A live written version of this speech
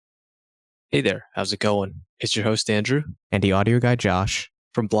Hey there, how's it going? It's your host Andrew And the audio guy, Josh.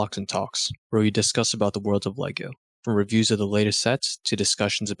 from Blocks and Talks, where we discuss about the world of LEGO, from reviews of the latest sets to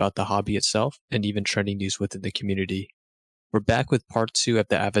discussions about the hobby itself and even trending news within the community. We're back with part 2 of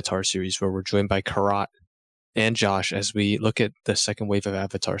the Avatar series, where we're joined by Kirat and Josh as we look at the second wave of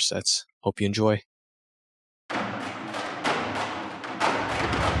Avatar sets. Hope you enjoy.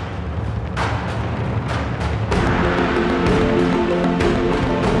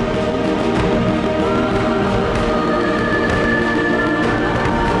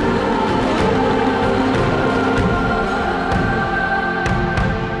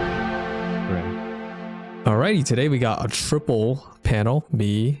 Alrighty, today we got a triple panel,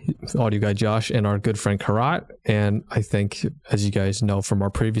 me, audio guy Josh, and our good friend Kirat. And I think, as you guys know from our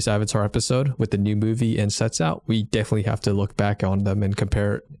previous Avatar episode, with the new movie and sets out, we definitely have to look back on them and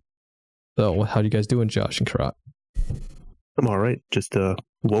compare it. So, how you guys doing, Josh and Kirat? I'm all right. Just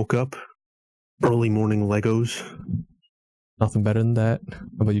woke up, early morning Legos. Nothing better than that. How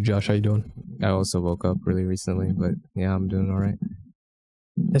about you, Josh? How you doing? I also woke up really recently, but yeah, I'm doing all right.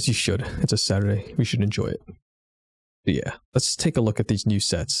 As you should. It's a Saturday. We should enjoy it. But yeah, let's take a look at these new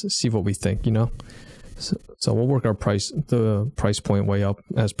sets, see what we think, you know? So we'll work the price point way up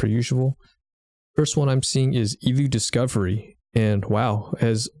as per usual. First one I'm seeing is Elu Discovery. And wow, it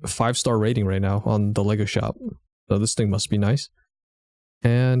has a 5-star rating right now on the Lego shop. So this thing must be nice.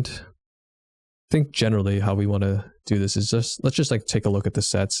 And I think generally how we want to do this is let's just like take a look at the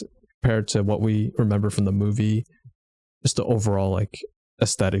sets compared to what we remember from the movie. Just the overall like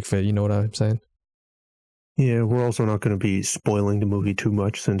aesthetic fit, you know what I'm saying? Yeah, we're also not going to be spoiling the movie too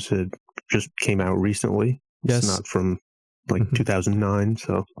much since it just came out recently. Yes. It's not from like 2009,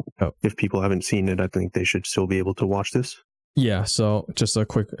 so if people haven't seen it, I think they should still be able to watch this. Yeah, so just a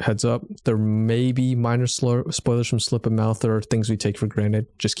quick heads up. There may be minor spoilers from Slip of Mouth or things we take for granted.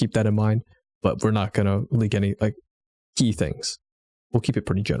 Just keep that in mind. But we're not going to leak any like key things. We'll keep it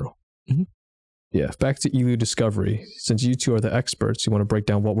pretty general. Mm-hmm. Yeah, back to Elu Discovery. Since you two are the experts, you want to break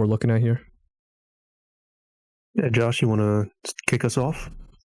down what we're looking at here? Yeah, Josh, you want to kick us off?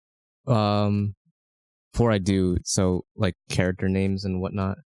 Before I do, so like character names and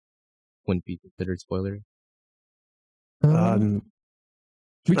whatnot wouldn't be considered spoilers. I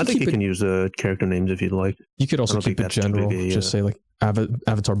think you can use character names if you'd like. You could also keep it general. Just say like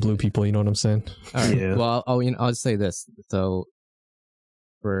Avatar Blue people. You know what I'm saying? All right. Yeah. Well, I'll say this. So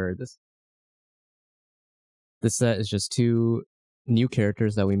for this set is just 2 new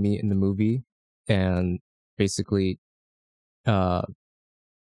characters that we meet in the movie, and basically,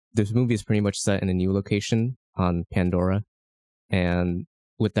 this movie is pretty much set in a new location on Pandora, and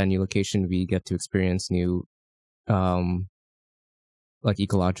with that new location, we get to experience new, like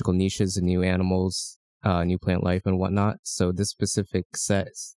ecological niches and new animals, new plant life and whatnot. So this specific set,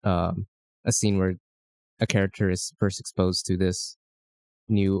 a scene where a character is first exposed to this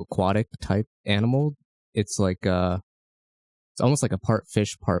new aquatic type animal. It's like it's almost like a part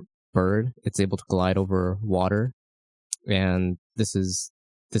fish, part bird. It's able to glide over water, and this is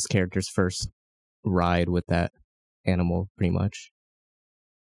this character's first ride with that animal, pretty much.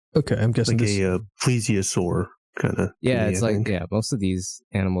 Okay, I'm guessing like a plesiosaur kind of. Yeah, it's like most of these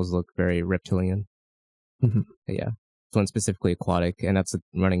animals look very reptilian. Mm-hmm. Yeah, this one's specifically aquatic, and that's a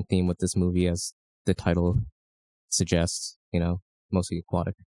running theme with this movie, as the title suggests. You know, mostly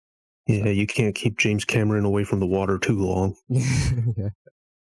aquatic. Yeah, you can't keep James Cameron away from the water too long. Yeah.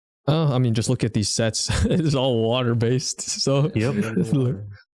 I mean, just look at these sets. It's all water based. So Yep.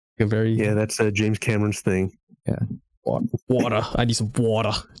 That's James Cameron's thing. Yeah. Water. I need some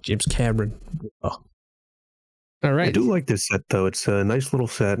water. James Cameron. Oh. All right. I do like this set though. It's a nice little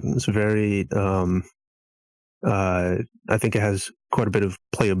set. It's very I think it has quite a bit of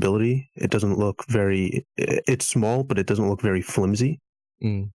playability. It doesn't look it's small, but it doesn't look very flimsy.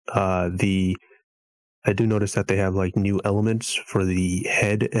 I do notice that they have like new elements for the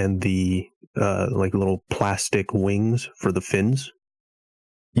head and the like little plastic wings for the fins.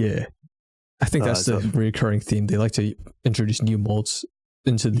 Yeah, I think that's the recurring theme. They like to introduce new molds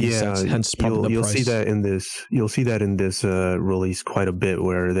into these sets. Hence, probably the price. You'll see that in this release quite a bit,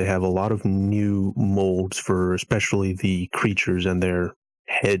 where they have a lot of new molds for especially the creatures and their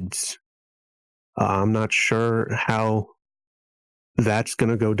heads. I'm not sure how that's going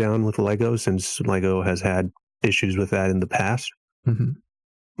to go down with Lego, since Lego has had issues with that in the past.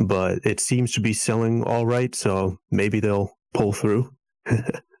 Mm-hmm. But it seems to be selling all right, so maybe they'll pull through.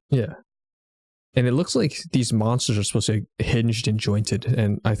 Yeah. And it looks like these monsters are supposed to be hinged and jointed,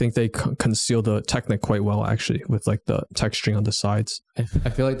 and I think they conceal the Technic quite well, actually, with like the texturing on the sides. I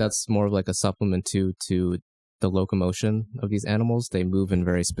feel like that's more of like a supplement to the locomotion of these animals. They move in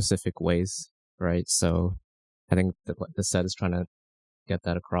very specific ways, right? So I think the set is trying to get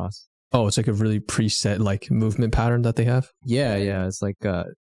that across. Oh, it's like a really preset like movement pattern that they have. Yeah, it's like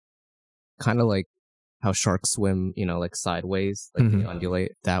kind of like how sharks swim, like sideways, like they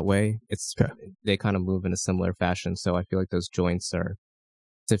undulate that way. They kind of move in a similar fashion. So I feel like those joints are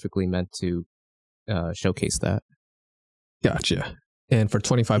typically meant to showcase that. Gotcha. And for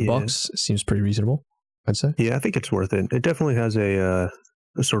 $25, it seems pretty reasonable, I'd say. Yeah, I think it's worth it. It definitely has a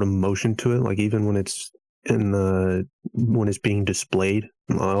sort of motion to it. Like even when it's when it's being displayed,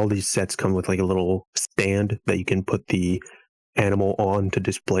 all these sets come with like a little stand that you can put the animal on to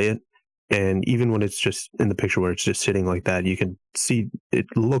display it. And even when it's just in the picture where it's just sitting like that, you can see it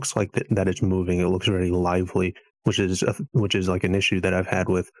looks like that it's moving. It looks very lively, which is like an issue that I've had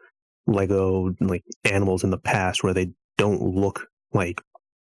with Lego like animals in the past, where they don't look like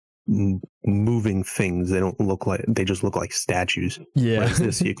moving things. They just look like statues. Yeah. Whereas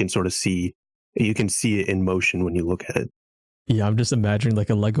this, you can see it in motion when you look at it. Yeah, I'm just imagining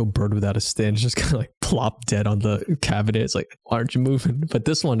like a Lego bird without a stand, just kind of like plop dead on the cabinet. It's like, why aren't you moving? But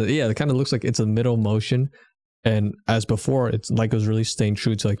this one, yeah, it kind of looks like it's a middle motion. And as before, it's Lego's really staying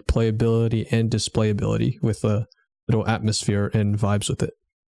true to like playability and displayability with a little atmosphere and vibes with it.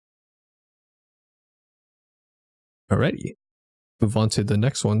 Alrighty. Move on to the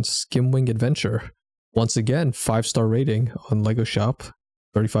next one, Skimwing Adventure. Once again, 5-star rating on Lego Shop,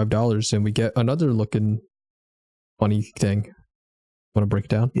 $35, and we get another looking funny thing. Want to break it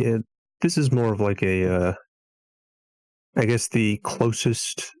down? Yeah, this is more of like a, I guess the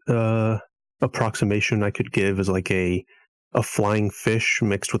closest approximation I could give is like a flying fish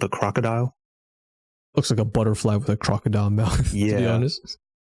mixed with a crocodile. Looks like a butterfly with a crocodile mouth, yeah. to be honest.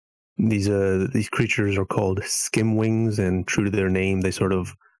 These creatures are called skimwings, and true to their name, they sort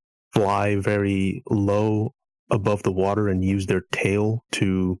of fly very low above the water and use their tail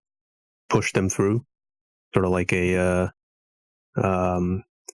to push them through. Sort of like a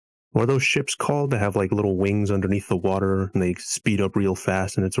what are those ships called that have like little wings underneath the water and they speed up real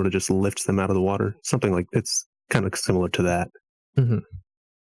fast and it sort of just lifts them out of the water? Something like it's kind of similar to that. Mm-hmm.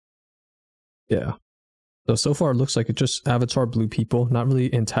 Yeah. So far it looks like it's just Avatar blue people, not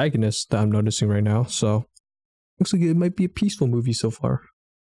really antagonists that I'm noticing right now. So looks like it might be a peaceful movie so far.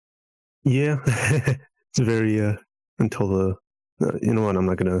 Yeah, it's very until the you know what? I'm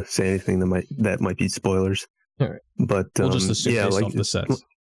not going to say anything that might be spoilers. All right, but we'll just assume based off the sets.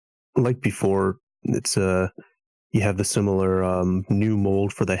 Like before, it's you have the similar new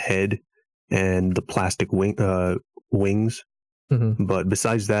mold for the head and the plastic wings. Mm-hmm. But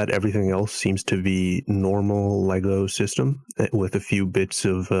besides that, everything else seems to be normal Lego system with a few bits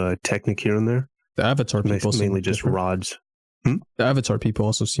of Technic here and there. The Avatar people mainly just different. Rods. The Avatar people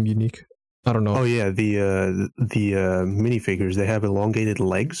also seem unique. I don't know. Oh yeah, the minifigures, they have elongated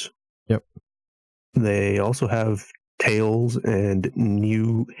legs. Yep. They also have tails and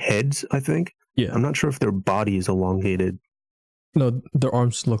new heads, I think. Yeah. I'm not sure if their body is elongated. No, their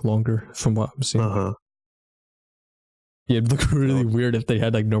arms look longer from what I'm seeing. Uh-huh. Yeah, it'd look really weird if they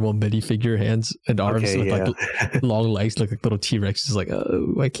had like normal minifigure hands and arms with like long legs, like little T-Rexes. Like,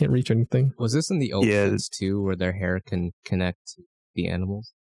 oh, I can't reach anything. Was this in the old ones too, where their hair can connect to the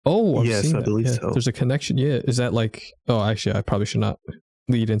animals? Oh, yes, I believe so. There's a connection. Yeah, is that like? Oh, actually, I probably should not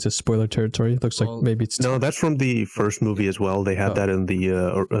lead into spoiler territory. It looks like maybe it's no. That's from the first movie as well. They had that in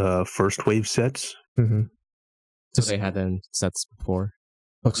the first wave sets. Mm-hmm. So they had them sets before.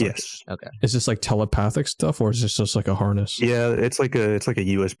 Yes. Okay. Is this like telepathic stuff, or is this just like a harness? Yeah, it's like a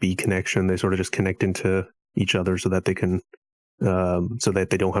USB connection. They sort of just connect into each other so that they can, so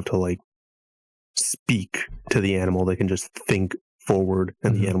that they don't have to like speak to the animal. They can just think forward,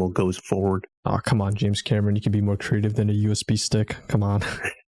 and the animal goes forward. Oh, come on, James Cameron! You can be more creative than a USB stick. Come on.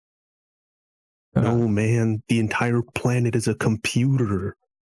 No, man, the entire planet is a computer.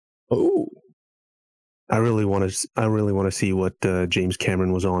 Oh. I really want to see what James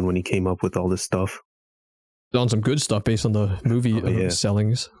Cameron was on when he came up with all this stuff. On some good stuff based on the movie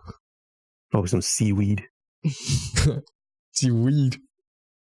sellings. Probably some seaweed. Seaweed.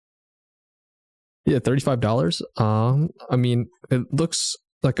 Yeah, $35. I mean, it looks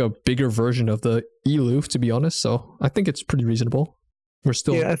like a bigger version of the Elu, to be honest. So I think it's pretty reasonable. We're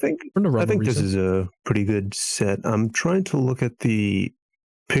still I think this is a pretty good set. I'm trying to look at the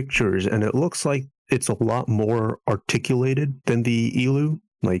pictures, and it looks like it's a lot more articulated than the Elu.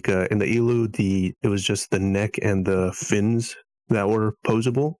 Like in the Elu, it was just the neck and the fins that were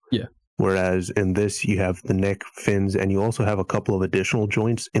posable. Yeah. Whereas in this, you have the neck, fins, and you also have a couple of additional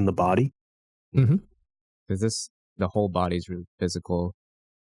joints in the body. Mm-hmm. Because the whole body's really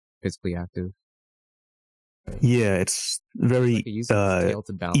physically active. Yeah, it's very Like it uses its tail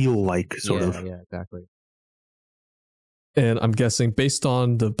to bounce. eel-like sort of. Yeah, exactly. And I'm guessing based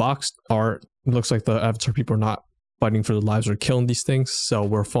on the box art, it looks like the Avatar people are not fighting for their lives or killing these things. So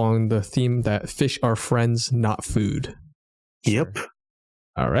we're following the theme that fish are friends, not food. Yep.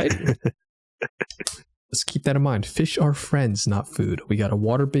 All right. Let's keep that in mind. Fish are friends, not food. We got a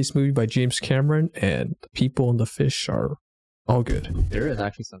water-based movie by James Cameron, and the people and the fish are all good. There is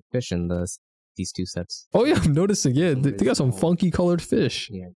actually some fish in these two sets. Oh yeah, I'm noticing. Yeah, they got some funky colored fish.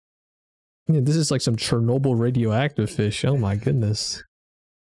 Yeah. Yeah, this is like some Chernobyl radioactive fish. Oh my goodness.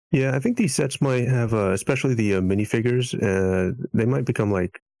 Yeah, I think these sets might have, especially the minifigures, they might become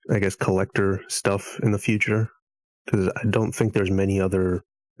like, I guess, collector stuff in the future. Because I don't think there's many other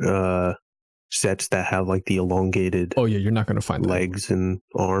sets that have like the elongated Oh yeah, you're not gonna find legs and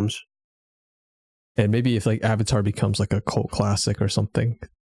arms. that. And maybe if like Avatar becomes like a cult classic or something,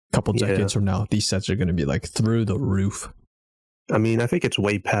 a couple decades from now, these sets are gonna be like through the roof. I mean, I think it's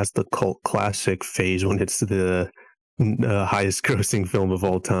way past the cult classic phase when it's the highest grossing film of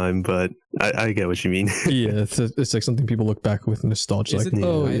all time, but I get what you mean. Yeah, it's like something people look back with nostalgia. Is Like, it the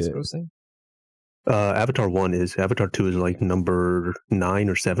oh highest yeah. grossing? Avatar 1 is. Avatar 2 is like number 9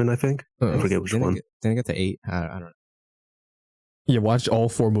 or 7, I think. I forget which one. Didn't it get to 8? I don't know. Yeah, watch all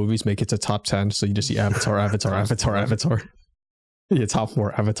 4 movies make it to top 10, so you just see Avatar, Avatar, Avatar, Avatar. Yeah, top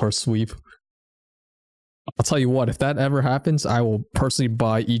 4 Avatar sweep. I'll tell you what, if that ever happens, I will personally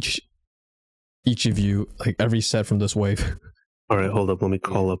buy each of you like every set from this wave. All right, hold up. Let me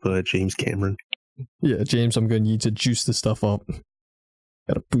call up James Cameron. Yeah, James, I'm going to need to juice this stuff up.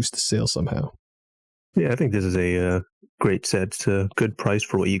 Got to boost the sales somehow. Yeah, I think this is a great set. It's a good price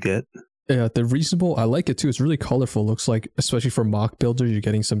for what you get. Yeah, they're reasonable. I like it too. It's really colorful. Looks like, especially for mock builders, you're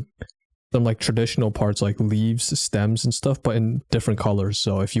getting some like traditional parts like leaves, stems, and stuff, but in different colors.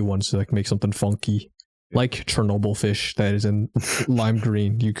 So if you wanted to like make something funky, like Chernobyl fish that is in lime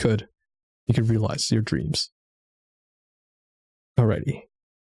green, you could realize your dreams. Alrighty,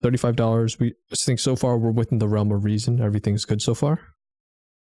 $35. We think so far we're within the realm of reason. Everything's good so far.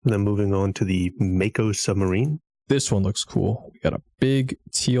 And then moving on to the Mako submarine. This one looks cool. We got a big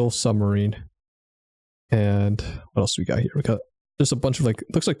teal submarine. And what else we got here? We got just a bunch of like,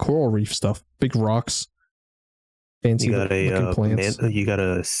 looks like coral reef stuff. Big rocks. Fancy You got looking plants. you got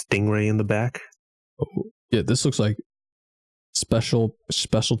a stingray in the back. Oh, yeah, this looks like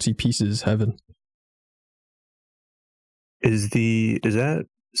specialty pieces heaven. Is that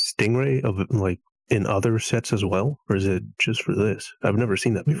stingray of like in other sets as well, or is it just for this? I've never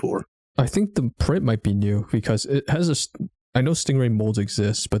seen that before. I think the print might be new because it has I know stingray molds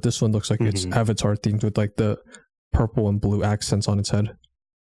exist, but this one looks like it's Avatar themed with like the purple and blue accents on its head.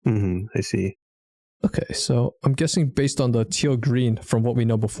 I see. Okay, so I'm guessing based on the teal green from what we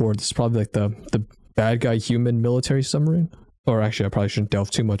know before, this is probably like the bad guy human military submarine. Or actually, I probably shouldn't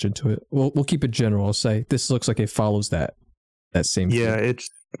delve too much into it. We'll keep it general. I'll say this looks like it follows that same. Yeah,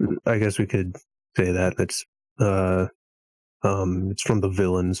 theme. I guess we could say that it's from the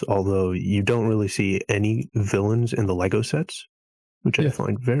villains. Although you don't really see any villains in the Lego sets, which I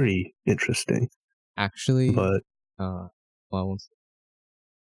find very interesting. Actually, but well, I won't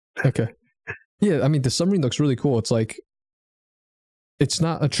say. Okay. Yeah, I mean the submarine looks really cool. It's like it's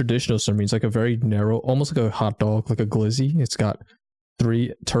not a traditional submarine. It's like a very narrow, almost like a hot dog, like a glizzy. It's got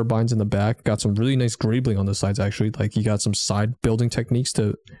 3 turbines in the back. Got some really nice greebling on the sides. Actually, like you got some side building techniques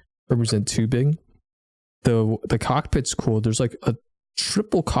to represent tubing. The cockpit's cool. There's like a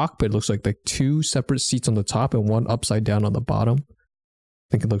triple cockpit. Looks like 2 separate seats on the top and 1 upside down on the bottom. I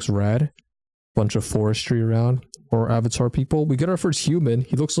think it looks rad. Bunch of forestry around. More Avatar people. We got our first human.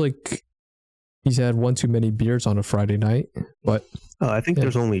 He looks like he's had one too many beers on a Friday night, but I think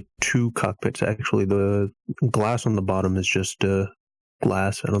there's only 2 cockpits actually. The glass on the bottom is just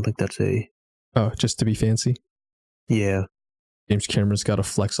glass. I don't think that's just to be fancy. Yeah. James Cameron's got to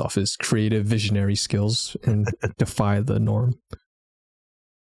flex off his creative visionary skills and defy the norm.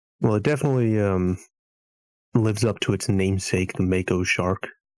 Well, it definitely lives up to its namesake, the Mako shark.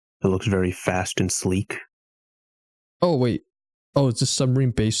 It looks very fast and sleek. Oh wait, it's a submarine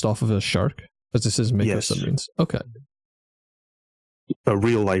based off of a shark. Because this is Mako submarines. Okay. A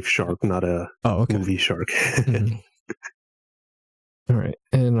real life shark, not a movie shark. All right.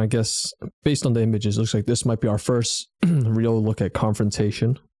 And I guess based on the images, it looks like this might be our first real look at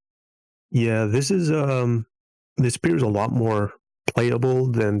confrontation. Yeah, this appears a lot more playable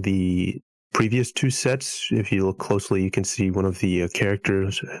than the previous 2 sets. If you look closely, you can see one of the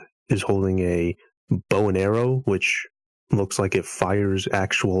characters is holding a bow and arrow, which looks like it fires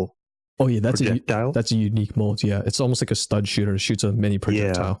actual Oh yeah, that's projectile. That's a unique mold. Yeah, it's almost like a stud shooter. It shoots a mini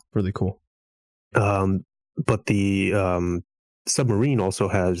projectile. Yeah. Really cool. but the submarine also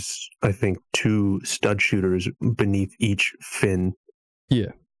has, I think, 2 stud shooters beneath each fin.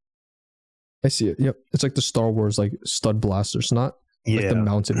 Yeah, I see it. Yep, it's like the Star Wars like stud blasters, not like the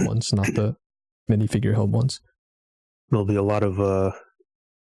mounted ones, not the minifigure held ones. There'll be a lot of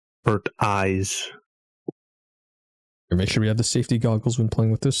burnt eyes. Make sure we have the safety goggles when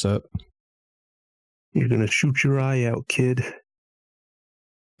playing with this set. You're gonna shoot your eye out, kid.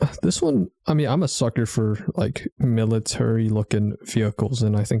 This one, I mean, I'm a sucker for like military looking vehicles,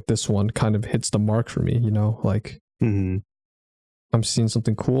 and I think this one kind of hits the mark for me, you know, like I'm seeing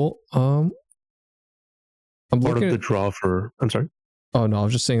something cool. I'm part of the draw for, I'm sorry. Oh no, I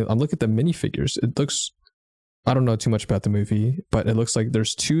was just saying, I'm looking at the minifigures. It looks, I don't know too much about the movie, but it looks like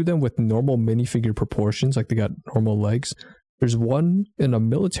there's 2 of them with normal minifigure proportions, like they got normal legs. There's one in a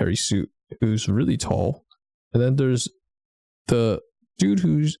military suit who's really tall, and then there's the dude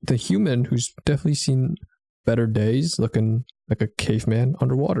who's the human who's definitely seen better days, looking like a caveman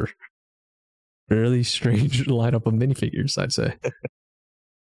underwater. Really strange lineup of minifigures, I'd say.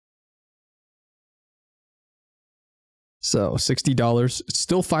 So $60. It's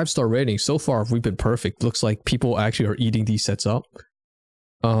still 5-star rating. So far, we've been perfect. Looks like people actually are eating these sets up.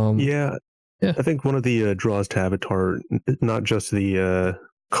 Yeah. I think one of the draws to Avatar, not just the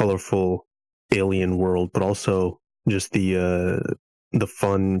colorful alien world, but also just the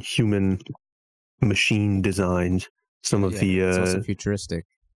fun human machine designs. Some of the it's also futuristic.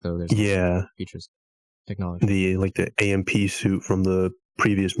 So there's futuristic technology. The AMP suit from the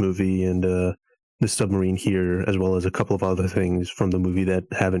previous movie and the submarine here, as well as a couple of other things from the movie that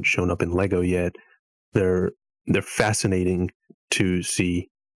haven't shown up in Lego yet. They're fascinating to see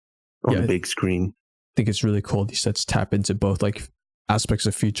on the big screen. I think it's really cool. These sets tap into both like aspects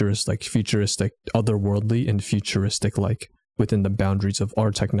of futuristic otherworldly, and futuristic like within the boundaries of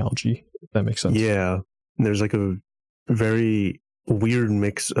our technology. If that makes sense. Yeah. And there's like a very weird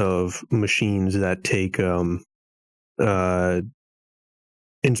mix of machines that take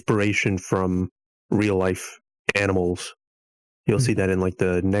inspiration from real life animals. You'll see that in like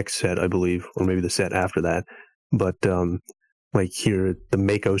the next set, I believe, or maybe the set after that. But like here, the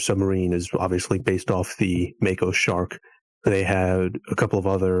Mako submarine is obviously based off the Mako shark. They had a couple of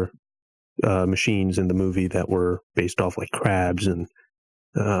other machines in the movie that were based off like crabs, and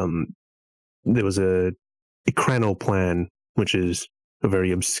there was a Cranoplan, which is a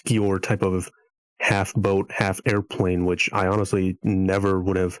very obscure type of half boat, half airplane, which I honestly never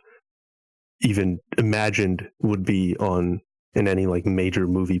would have even imagined would be in any like major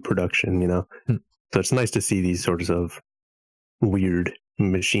movie production, you know? So it's nice to see these sorts of weird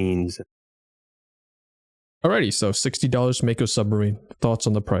machines. Alrighty, so $60 Mako submarine. Thoughts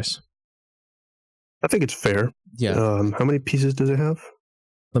on the price? I think it's fair. Yeah. How many pieces does it have?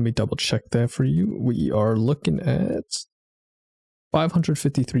 Let me double check that for you. We are looking at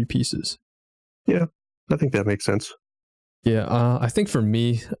 553 pieces. Yeah, I think that makes sense. Yeah, I think for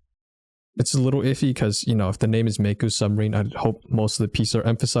me, it's a little iffy because, you know, if the name is Mako submarine, I'd hope most of the pieces are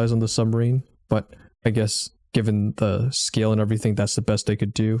emphasized on the submarine. But I guess given the scale and everything, that's the best they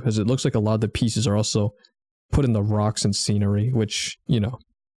could do, as it looks like a lot of the pieces are also put in the rocks and scenery, which, you know,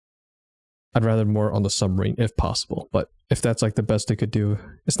 I'd rather more on the submarine if possible. But if that's like the best they could do,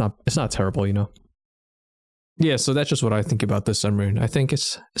 it's not terrible, you know. Yeah, so that's just what I think about this submarine. I think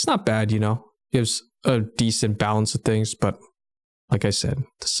it's not bad, you know. Gives a decent balance of things, but like I said,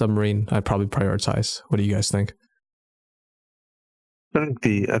 the submarine I'd probably prioritize. What do you guys think? I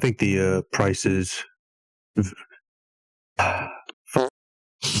think the price is cut.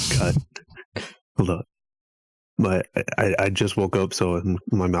 Hold on. But I just woke up, so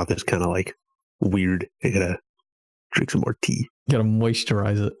my mouth is kind of like weird. I gotta drink some more tea. You gotta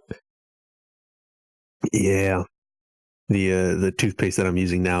moisturize it. Yeah. The toothpaste that I'm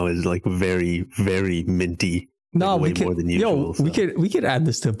using now is like very, very minty. No, like way more than usual. So. we could add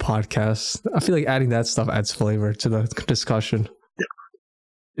this to the podcast. I feel like adding that stuff adds flavor to the discussion.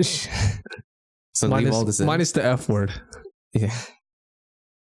 So leave all this in. Minus the F word. Yeah.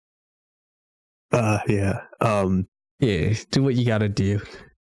 Yeah. Yeah, do what you gotta do.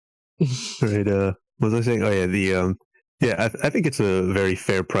 Right. What was I saying? Oh yeah, I think it's a very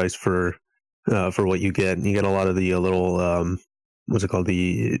fair price for what you get. You get a lot of the little what's it called?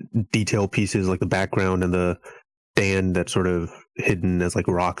 The detail pieces, like the background and the stand that's sort of hidden as like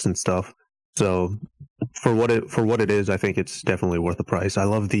rocks and stuff. So for what it is, I think it's definitely worth the price. I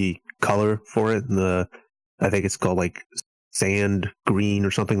love the color for it. I think it's called like sand green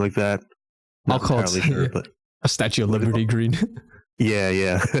or something like that. I'll call it sure, but a Statue of Liberty green.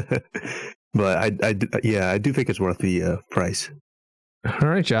 Yeah. But I do think it's worth the price. All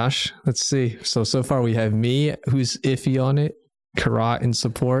right, Josh. Let's see. So far we have me, who's iffy on it. Kirat in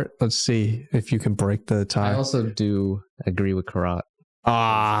support. Let's see if you can break the tie. I also do agree with Kirat.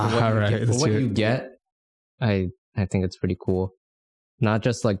 All right. For what you get, I think it's pretty cool. Not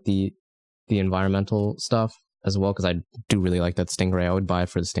just like the environmental stuff as well, because I do really like that Stingray. I would buy it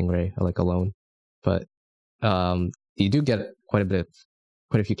for the Stingray, like alone. But you do get quite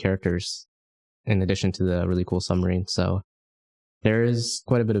a few characters in addition to the really cool submarine. So there is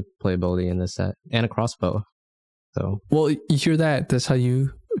quite a bit of playability in this set, and a crossbow. So well, you hear that? That's how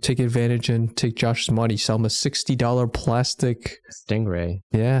you take advantage and take Josh's money. Sell him a $60 plastic Stingray.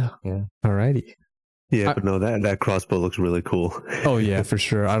 Yeah. Alrighty. Yeah, but no, that crossbow looks really cool. Oh yeah, for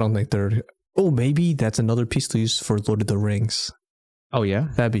sure. I don't think they're. Oh, maybe that's another piece to use for Lord of the Rings. Oh yeah,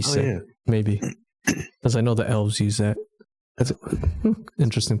 that'd be sick. Yeah. Maybe, because I know the elves use that. That's an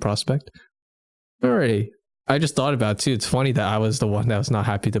interesting prospect. Alrighty. I just thought about it too. It's funny that I was the one that was not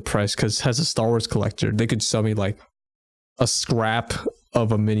happy with the price, because as a Star Wars collector, they could sell me like a scrap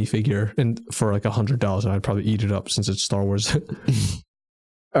of a minifigure and for like $100, and I'd probably eat it up since it's Star Wars.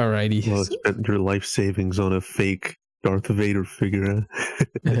 Alrighty. Well, spent your life savings on a fake Darth Vader figure.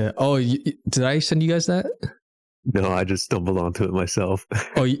 Yeah. Oh, did I send you guys that? No, I just stumbled onto it myself.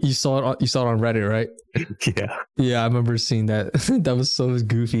 Oh, you saw it? You saw it on Reddit, right? Yeah. Yeah, I remember seeing that. That was so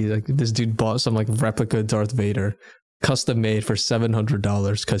goofy. Like this dude bought some like replica Darth Vader, custom made for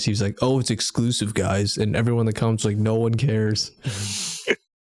 $700 because he was like, "Oh, it's exclusive, guys," and everyone that comes like, no one cares.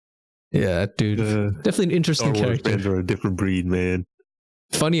 Yeah, dude, definitely an interesting Star Wars character. fans are a different breed, man.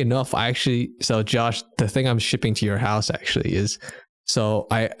 Funny enough, so Josh, the thing I'm shipping to your house actually is, so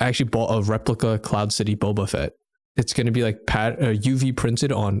I actually bought a replica Cloud City Boba Fett. It's going to be like UV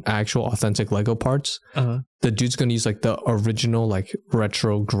printed on actual authentic Lego parts. The dude's going to use like the original like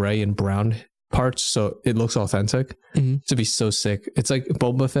retro gray and brown parts, so it looks authentic. To be so sick. It's like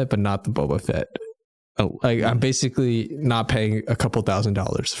Boba Fett, but not the Boba Fett. Oh, like I'm basically not paying a couple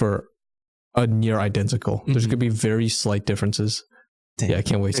 $1,000s for a near identical. There's going to be very slight differences. Damn. Yeah, I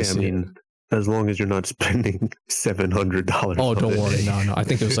can't wait to see it. As long as you're not spending $700. Oh, don't worry. No. I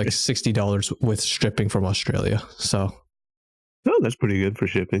think it was like $60 with shipping from Australia. So. Oh, that's pretty good for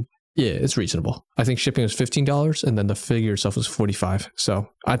shipping. Yeah, it's reasonable. I think shipping was $15 and then the figure itself was $45. So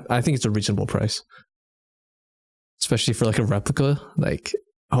I think it's a reasonable price. Especially for like a replica. Like,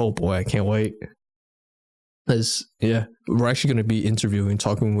 oh boy, I can't wait. Because, yeah, we're actually going to be interviewing,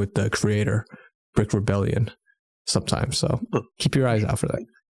 talking with the creator, Brick Rebellion, sometime. So keep your eyes out for that.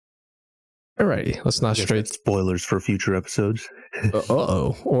 Alrighty, let's not straight spoilers for future episodes.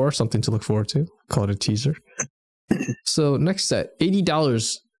 Or something to look forward to. Call it a teaser. So next set,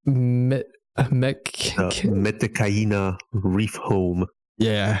 $80. Metakaina Reef Home.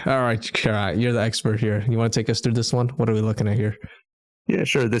 Yeah. All right, Kirat, you're the expert here. You want to take us through this one? What are we looking at here? Yeah,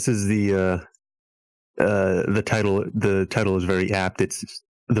 sure. This is the title. The title is very apt. It's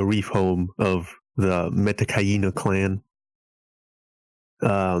the reef home of the Metakaina clan.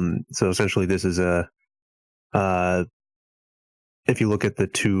 So essentially this is if you look at the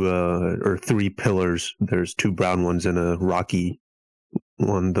two or three pillars, there's two brown ones and a rocky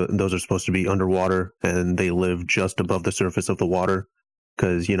one. Those are supposed to be underwater, and they live just above the surface of the water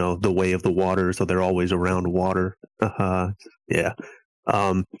because, you know, the way of the water, so they're always around water. Yeah.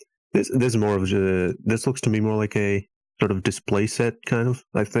 This is more of this looks to me more like a sort of display set kind of,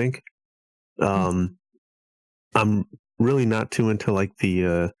 I think. I'm really not too into like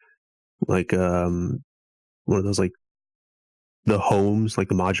the one of those like the homes, like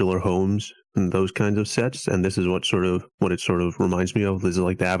the modular homes and those kinds of sets, and this is what it sort of reminds me of. This is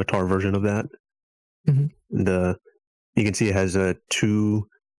like the Avatar version of that. And you can see it has two,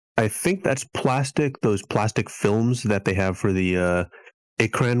 I think that's plastic, those plastic films that they have for the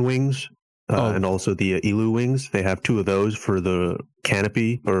Ikran wings and also the Ilu wings. They have two of those for the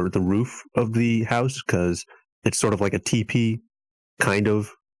canopy or the roof of the house because it's sort of like a teepee, kind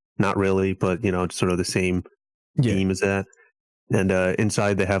of, not really, but, you know, it's sort of the same theme as that. And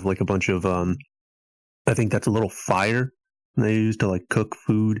inside they have like a bunch of, I think that's a little fire they use to like cook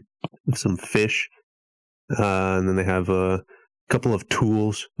food, some fish. And then they have a couple of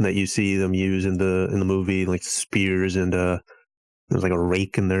tools that you see them use in the movie, like spears, and there's like a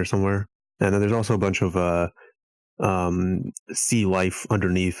rake in there somewhere. And then there's also a bunch of sea life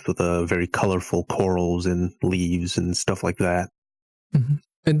underneath with very colorful corals and leaves and stuff like that.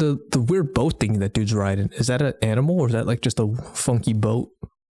 And the weird boat thing that dude's riding, is that an animal or is that like just a funky boat?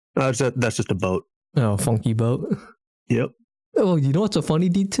 That's just a boat. Oh, funky boat. Yep. Oh, you know what's a funny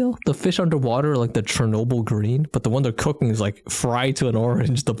detail? The fish underwater are like the Chernobyl green, but the one they're cooking is like fried to an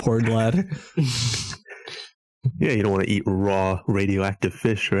orange, the poor lad. Yeah, you don't want to eat raw radioactive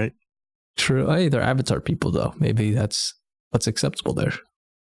fish, right? True. Hey, they're Avatar people though. Maybe that's what's acceptable there.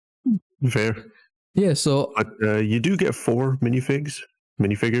 Fair. Yeah. So But you do get 4 minifigures.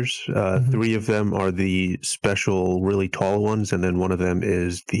 Mhm. 3 of them are the special, really tall ones, and then one of them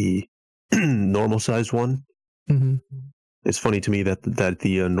is the normal size one. mhm. It's funny to me that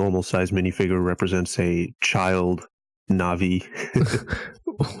the normal size minifigure represents a child Navi.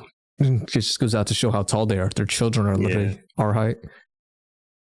 It just goes out to show how tall they are. Their children are literally our height.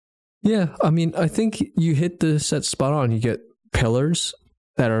 Yeah, I mean, I think you hit the set spot on. You get pillars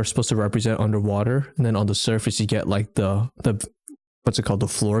that are supposed to represent underwater, and then on the surface you get like the what's it called, the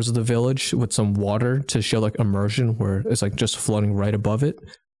floors of the village with some water to show like immersion, where it's like just floating right above it.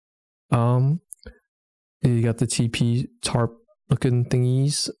 You got the TP tarp looking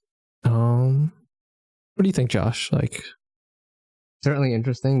thingies. What do you think, Josh? Like, Certainly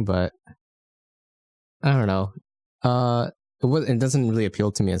interesting, but I don't know. It doesn't really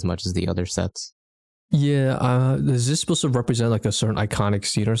appeal to me as much as the other sets. yeah, is this supposed to represent like a certain iconic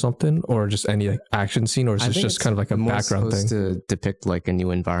scene or something, or just any like action scene, or is I this think just it's kind of like a more background thing? supposed to depict like a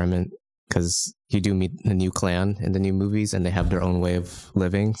new environment, because you do meet a new clan in the new movies, and they have their own way of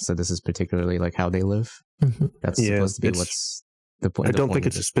living. So this is particularly like how they live. Mhm. That's Yeah, supposed to be it's- what's the point. I the don't point think of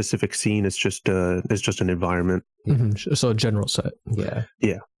it's a this. specific scene. It's just an environment. Mhm. So a general set. Yeah.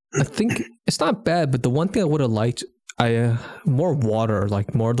 I think it's not bad, but the one thing I would have liked, more water,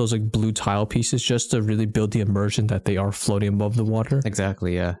 like more of those like blue tile pieces, just to really build the immersion that they are floating above the water.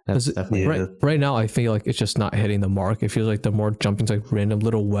 Exactly. Yeah. That's Is it- definitely Yeah. Right now, I feel like it's just not hitting the mark. It feels like they're more jumping to like random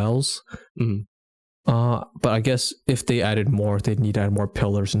little wells. Mhm. But I guess if they added more, they'd need to add more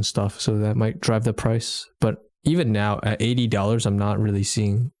pillars and stuff, so that might drive the price. But even now, at $80, I'm not really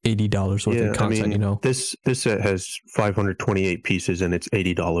seeing $80 worth of content. You know, this set has 528 pieces and it's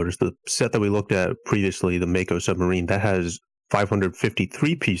 $80. The set that we looked at previously, the Mako submarine, that has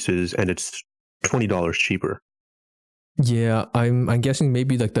 553 pieces and it's $20 cheaper. yeah, I'm guessing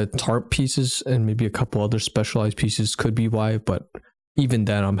maybe like the tarp pieces and maybe a couple other specialized pieces could be why. But even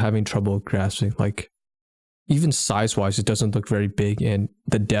then, I'm having trouble grasping. Like, even size wise, it doesn't look very big, and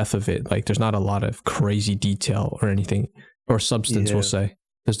the depth of it, like, there's not a lot of crazy detail or anything, or substance, Yeah. we'll say,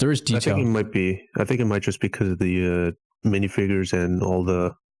 because there is I think detail. it might just because of the minifigures and all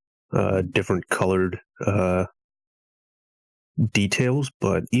the different colored details,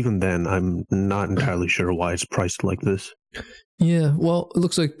 but even then, I'm not entirely sure why it's priced like this. Yeah, well, it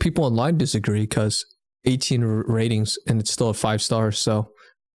looks like people online disagree because 18 ratings and it's still at 5 stars. So,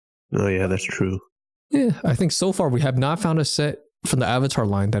 Oh yeah, that's true. yeah, I think so far we have not found a set from the Avatar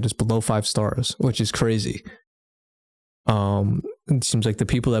line that is below 5 stars, which is crazy. It seems like the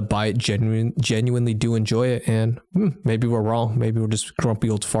people that buy it genuinely do enjoy it, and maybe we're wrong. Maybe we're just grumpy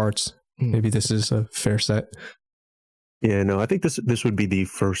old farts. Maybe this is a fair set. Yeah, no, I think this would be the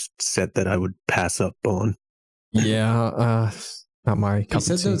first set that I would pass up on. Yeah, not my cup You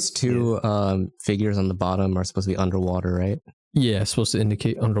said of tea. those two figures on the bottom are supposed to be underwater, right? Yeah, it's supposed to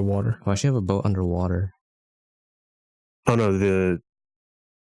indicate underwater. Oh, I should have a boat underwater. Oh no,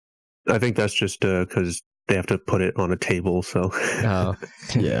 I think that's just because they have to put it on a table. So Oh,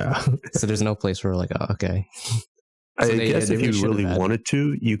 Yeah. so there's no place where like, oh, okay. I So they guess if really you should have really added- wanted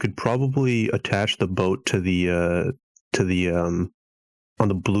to, you could probably attach the boat to the on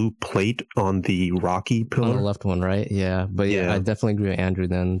the blue plate on the rocky On pillar. the left one, right? Yeah, but yeah, Yeah. I definitely agree with Andrew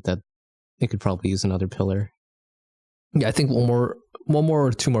then that it could probably use another pillar. Yeah, I think one more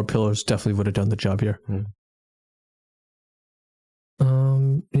or two more pillars definitely would have done the job here.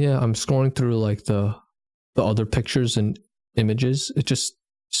 Yeah, I'm scrolling through like the other pictures and images. It just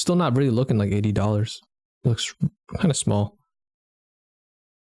still not really looking like $80. It looks kind of small.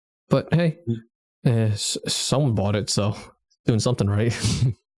 But hey, someone bought it, so doing something right.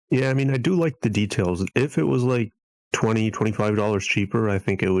 Yeah, I mean, I do like the details. If it was like $20, $25 cheaper, I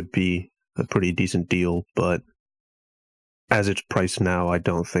think it would be a pretty decent deal. But as it's priced now, I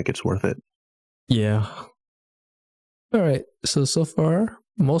don't think it's worth it. Yeah. All right. So far,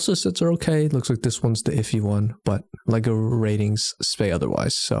 most of the sets are okay. Looks like this one's the iffy one, but Lego ratings say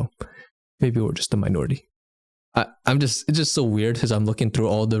otherwise. So maybe we're just a minority. It's just so weird because I'm looking through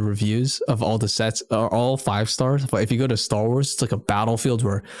all the reviews of all the sets are all 5 stars. But if you go to Star Wars, it's like a battlefield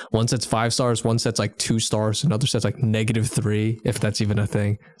where one set's 5 stars, one set's like 2 stars, another set's like -3, if that's even a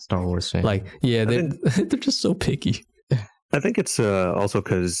thing. Star Wars fan. Like, yeah, I they're just so picky. I think it's also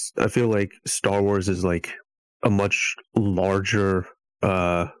because I feel like Star Wars is like a much larger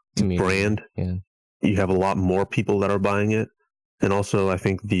Community. brand. Yeah. You have a lot more people that are buying it. And also, I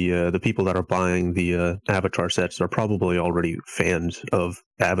think the people that are buying the Avatar sets are probably already fans of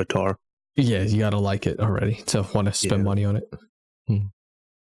Avatar. Yeah, you gotta like it already to want to spend money on it. Hmm.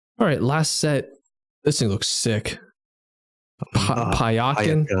 All right, last set. This thing looks sick.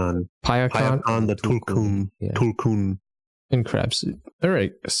 Payakan, the Tulkun. and crab suit. All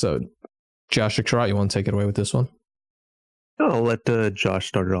right, so Josh or Kirat, you want to take it away with this one? I'll let Josh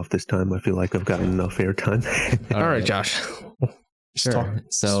start it off this time. I feel like I've gotten enough airtime. All right, Josh. Sure.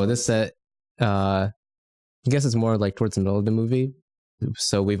 So this set, I guess it's more like towards the middle of the movie.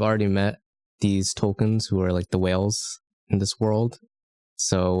 So we've already met these Tolkiens who are like the whales in this world.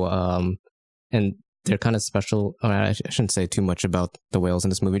 So, and they're kind of special. I shouldn't say too much about the whales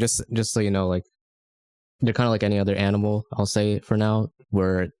in this movie. Just so you know, like they're kind of like any other animal. I'll say for now,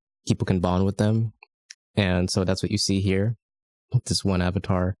 where people can bond with them, and so that's what you see here. This one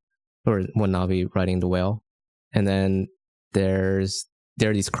avatar or one Na'vi riding the whale, and then there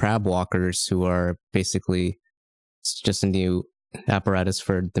are these crab walkers who are basically just a new apparatus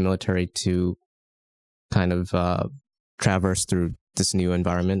for the military to kind of traverse through this new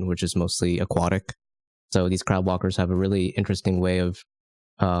environment, which is mostly aquatic. So these crab walkers have a really interesting way of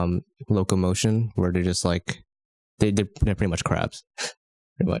locomotion, where they're just like they're pretty much crabs,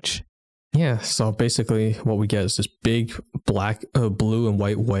 pretty much. Yeah. So basically, what we get is this big black, blue and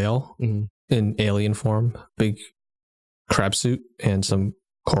white whale in alien form, big crab suit, and some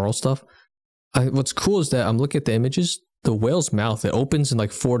coral stuff. What's cool is that I'm looking at the images. The whale's mouth, it opens in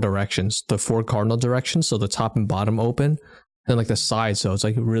like 4 directions, the 4 cardinal directions. So the top and bottom open, and like the side. So it's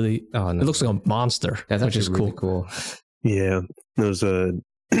like really, it looks like a monster, which is really cool. Yeah, those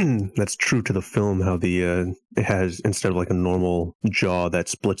that's true to the film. How the it has, instead of like a normal jaw that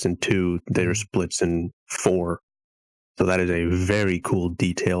splits in 2, there splits in 4. So that is a very cool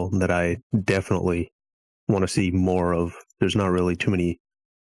detail that I definitely want to see more of. There's not really too many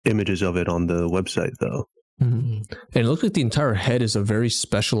images of it on the website though. And it looks like the entire head is a very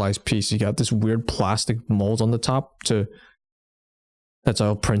specialized piece. You got this weird plastic mold on the top that's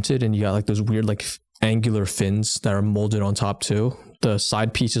all printed, and you got like those weird like angular fins that are molded on top too. The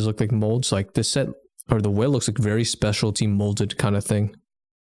side pieces look like molds. Like this set, or the whale, looks like very specialty molded kind of thing.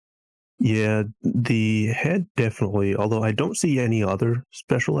 Yeah, the head definitely, although I don't see any other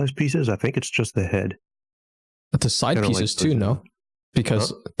specialized pieces. I think it's just the head. But the side pieces too, no?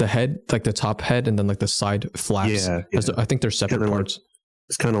 Because the head, like the top head, and then like the side flaps. Yeah. I think they're separate parts.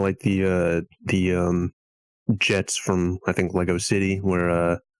 It's kind of like the jets from, I think, Lego City,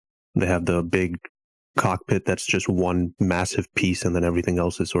 where they have the big cockpit that's just one massive piece, and then everything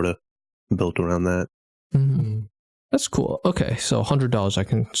else is sort of built around that. That's cool. Okay, so $100, I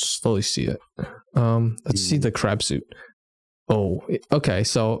can slowly see it. Let's see the crab suit. Oh, okay.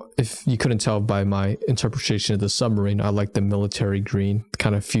 So if you couldn't tell by my interpretation of the submarine, I like the military green,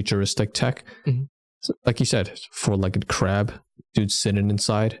 kind of futuristic tech. So, like you said, 4-legged crab, dude sitting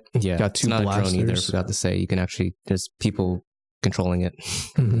inside. Yeah, got 2 it's not blasters. A drone either. I forgot to say, you can actually, there's people controlling it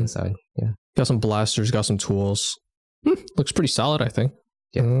inside. Yeah, got some blasters, got some tools. Looks pretty solid, I think.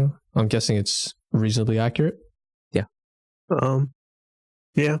 Yeah, I'm guessing it's reasonably accurate. Yeah.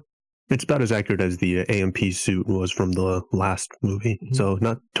 Yeah. It's about as accurate as the AMP suit was from the last movie. So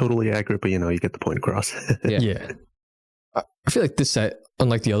not totally accurate, but you get the point across. Yeah. I feel like this set,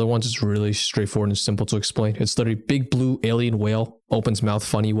 unlike the other ones, is really straightforward and simple to explain. It's literally big blue alien whale, opens mouth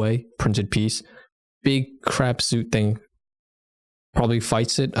funny way, printed piece. Big crab suit thing. Probably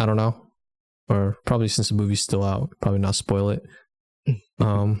fights it, I don't know. Or probably, since the movie's still out, probably not spoil it.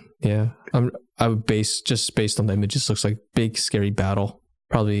 Yeah. I would just based on the images, looks like big scary battle.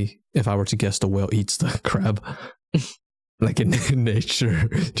 Probably, if I were to guess, the whale eats the crab. Like in nature,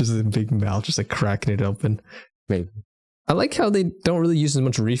 just a big mouth, just like cracking it open. Maybe. I like how they don't really use as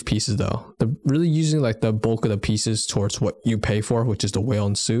much reef pieces though. They're really using like the bulk of the pieces towards what you pay for, which is the whale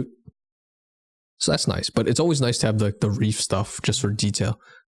and suit. So that's nice, but it's always nice to have the reef stuff just for detail.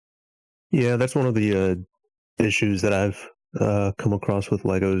 Yeah, that's one of the issues that I've come across with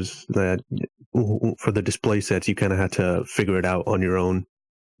Legos, that for the display sets, you kind of had to figure it out on your own.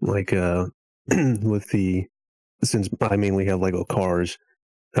 Like since I mainly have Lego cars,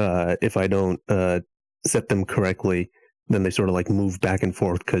 if I don't set them correctly, then they sort of like move back and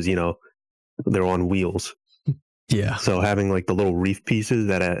forth because they're on wheels. Yeah. So having like the little reef pieces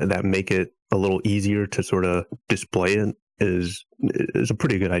that make it a little easier to sort of display it is a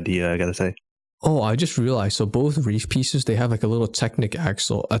pretty good idea, I gotta say. Oh, I just realized. So both reef pieces, they have like a little Technic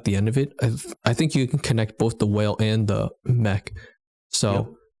axle at the end of it. I think you can connect both the whale and the mech.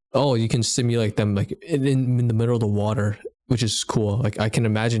 So, you can simulate them like in the middle of the water, which is cool. Like I can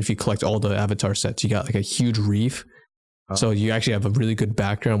imagine if you collect all the Avatar sets, you got like a huge reef. So you actually have a really good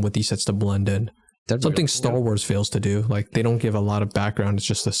background with these sets to blend in. That'd be Something really Star cool. Wars fails to do. Like they don't give a lot of background. It's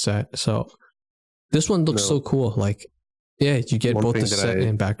just a set. So this one looks No. so cool. Like, yeah, you get One both the thing that set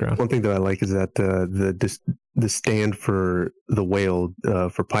and background. One thing that I like is that the stand for the whale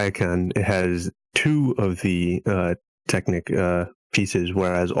for Payakan, it has 2 of the Technic pieces,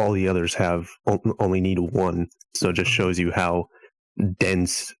 whereas all the others have only need 1. So it just shows you how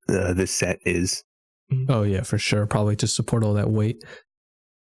dense this set is. Oh yeah, for sure. Probably to support all that weight.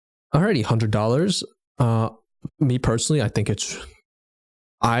 Alrighty, $100. Me personally, I think it's.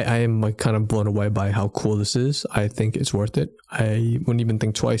 I am like kind of blown away by how cool this is. I think it's worth it. I wouldn't even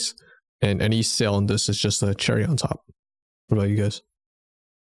think twice. And any sale on this is just a cherry on top. What about you guys?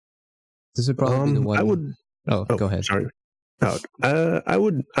 This would probably be the one. I would. Oh, go ahead. Sorry. I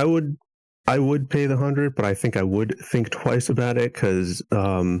would pay the 100, but I think I would think twice about it because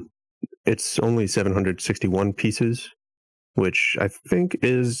it's only 761 pieces, which I think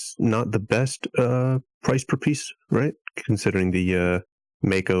is not the best price per piece, right? Considering the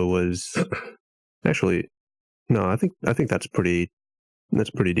Mako was actually no, I think that's pretty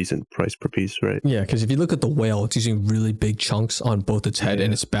decent price per piece, right? Yeah, because if you look at the whale, it's using really big chunks on both its head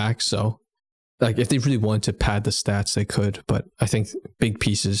and its back. So, like, if they really wanted to pad the stats, they could. But I think big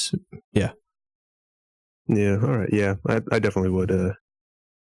pieces, yeah. Yeah, all right. Yeah, I definitely would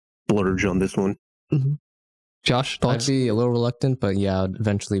splurge on this one. Mm-hmm. Josh, thoughts? I'd be a little reluctant, but yeah,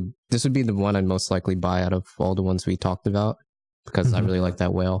 eventually this would be the one I'd most likely buy out of all the ones we talked about because I really like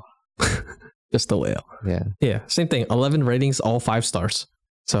that whale. Just the whale. Yeah. Yeah, same thing. 11 ratings, all 5 stars.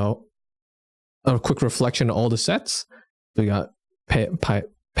 So, a quick reflection of all the sets. We got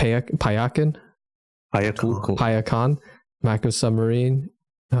Payakan, Mako Submarine,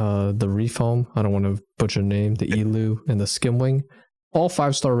 the Reef Home, I don't want to butcher the name, the Elu, and the Skimwing. All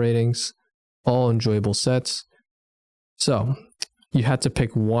 5-star ratings, all enjoyable sets. So, you had to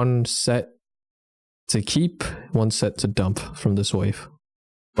pick one set to keep, one set to dump from this wave.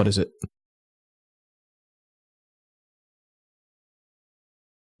 What is it?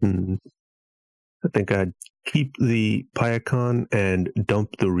 I think I'd keep the Payakan and dump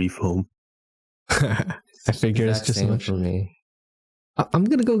the Reef Home. I figure it's just same much for me. I'm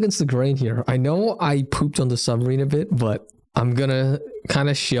gonna go against the grain here. I know I pooped on the submarine a bit, but I'm gonna kind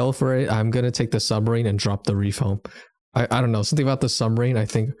of shill for it. I'm gonna take the submarine and drop the Reef Home. I don't know, something about the submarine I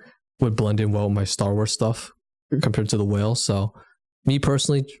think would blend in well with my Star Wars stuff compared to the whale. So me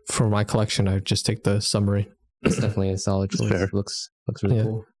personally, for my collection, I would just take the submarine. It's definitely a solid choice. Fair. Looks really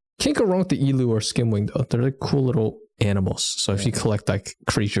cool. Can't go wrong with the Elu or Skimwing though. They're like cool little animals. So if you collect like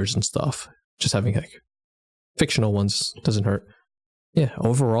creatures and stuff, just having like fictional ones doesn't hurt. Yeah,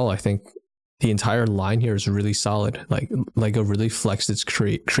 overall, I think the entire line here is really solid. Like Lego really flexed its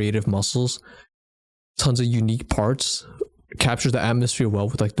creative muscles. Tons of unique parts. Captures the atmosphere well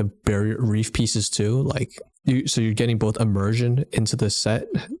with like the barrier reef pieces too. Like so you're getting both immersion into the set.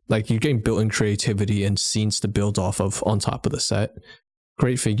 Like you're getting built-in creativity and scenes to build off of on top of the set.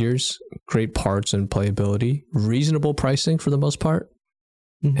 Great figures, great parts and playability. Reasonable pricing for the most part.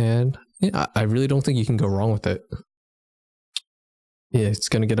 And yeah, I really don't think you can go wrong with it. Yeah, it's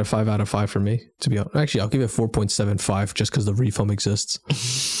going to get a 5 out of 5 for me, to be honest. Actually, I'll give it 4.75 just because the Reef Home exists.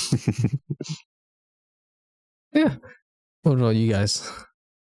 Yeah. What about you guys?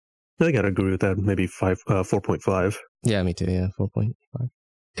 I gotta agree with that. Maybe 4.5. Yeah, me too. Yeah, 4.5.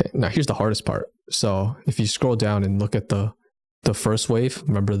 Okay, now here's the hardest part. So if you scroll down and look at the first wave,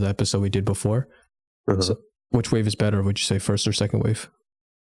 remember the episode we did before? So which wave is better? Would you say first or second wave?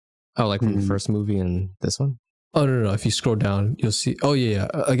 Oh, like from the first movie and this one? Oh, no. If you scroll down, you'll see. Oh, yeah.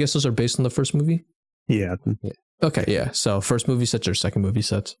 I guess those are based on the first movie? Yeah. Okay, yeah. So first movie sets or second movie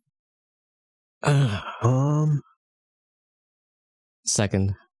sets?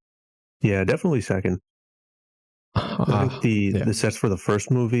 Second. Yeah, definitely second. I think the sets for the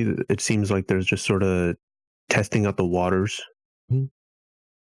first movie, it seems like there's just sort of testing out the waters.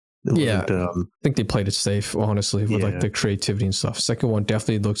 Yeah, I think they played it safe, honestly, with like the creativity and stuff. Second one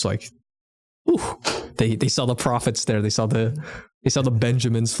definitely looks like, they saw the profits there. They saw the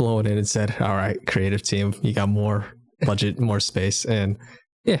Benjamins flowing in and said, "All right, creative team, you got more budget, more space." And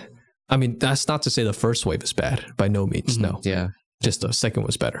yeah, I mean that's not to say the first wave is bad by no means. No, Yeah, just the second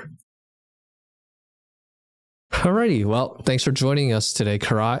was better. Alrighty, well, thanks for joining us today,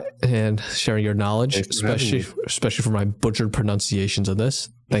 Kirat, and sharing your knowledge, especially for my butchered pronunciations of this.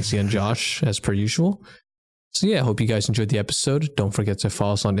 Thanks again, Josh, as per usual. So yeah, I hope you guys enjoyed the episode. Don't forget to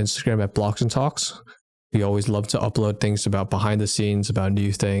follow us on Instagram at Blocks and Talks. We always love to upload things about behind the scenes, about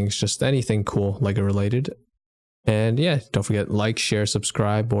new things, just anything cool Lego related. And yeah, don't forget like, share,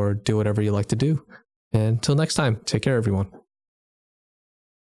 subscribe, or do whatever you like to do. And until next time, take care, everyone.